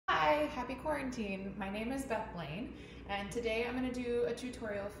Hi, happy quarantine. My name is Beth Lane, and today I'm going to do a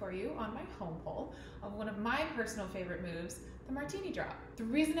tutorial for you on my home pole of one of my personal favorite moves, the Martini drop. The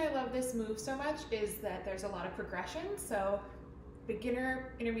reason I love this move so much is that there's a lot of progression, so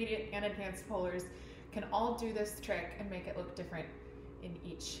beginner, intermediate, and advanced polers can all do this trick and make it look different in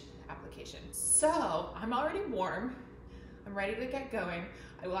each application. So I'm already warm. I'm ready to get going.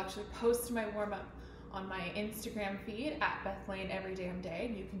 I will actually post my warm-up on my Instagram feed at BethLaneEveryDamnDay,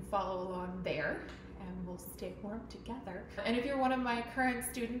 and you can follow along there and we'll stay warm together. And if you're one of my current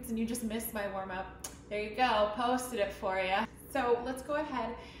students and you just missed my warm-up, there you go, posted it for you. So let's go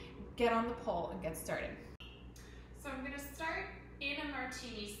ahead, get on the pole and get started. So I'm gonna start in a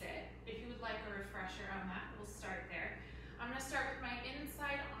Martini sit. If you would like a refresher on that, we'll start there. I'm gonna start with my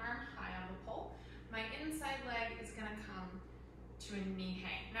inside arm high on the pole. My inside leg is gonna come to a knee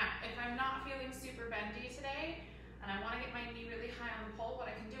hang. Now, if I'm not feeling super bendy today and I want to get my knee really high on the pole, what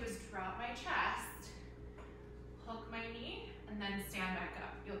I can do is drop my chest, hook my knee, and then stand back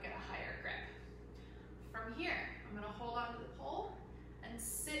up. You'll get a higher grip. From here, I'm going to hold onto the pole and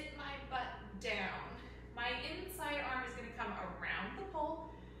sit my butt down. My inside arm is going to come around the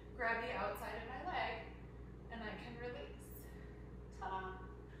pole, grab the outside of my leg, and I can release. Ta-da!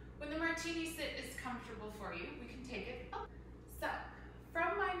 When the Martini sit is comfortable for you, we can take it up. So,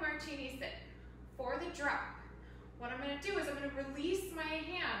 from my Martini sit, for the drop, what I'm going to do is I'm going to release my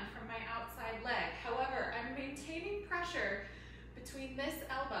hand from my outside leg. However, I'm maintaining pressure between this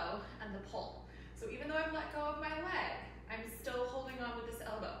elbow and the pole. So even though I've let go of my leg, I'm still holding on with this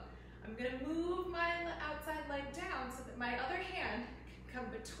elbow. I'm going to move my outside leg down so that my other hand can come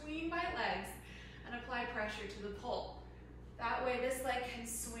between my legs and apply pressure to the pole. That way this leg can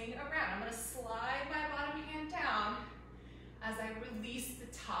swing around. I'm going to slide my bottom hand down as I release the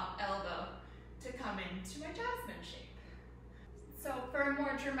top elbow to come into my jasmine shape. So for a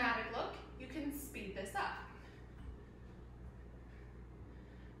more dramatic look, you can speed this up.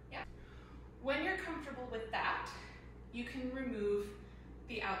 Yeah. When you're comfortable with that, you can remove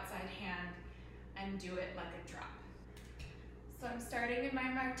the outside hand and do it like a drop. So I'm starting in my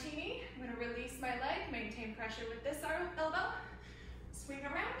Martini. I'm going to release my leg, maintain pressure with this elbow, swing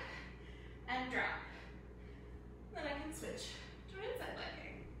around, and drop. Then I can switch to an inside leg.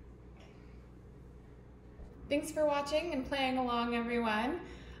 Thanks for watching and playing along, everyone.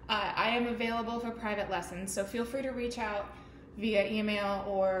 I am available for private lessons, so feel free to reach out via email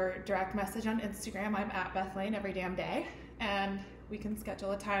or direct message on Instagram. I'm at BethLaneEveryDamnDay, and we can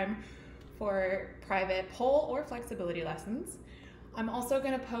schedule a time for private pole or flexibility lessons. I'm also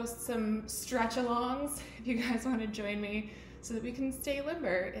going to post some stretch-alongs if you guys want to join me so that we can stay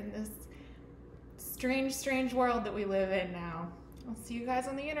limber in this strange world that we live in now. I'll see you guys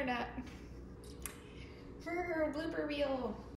on the internet. Blooper reel.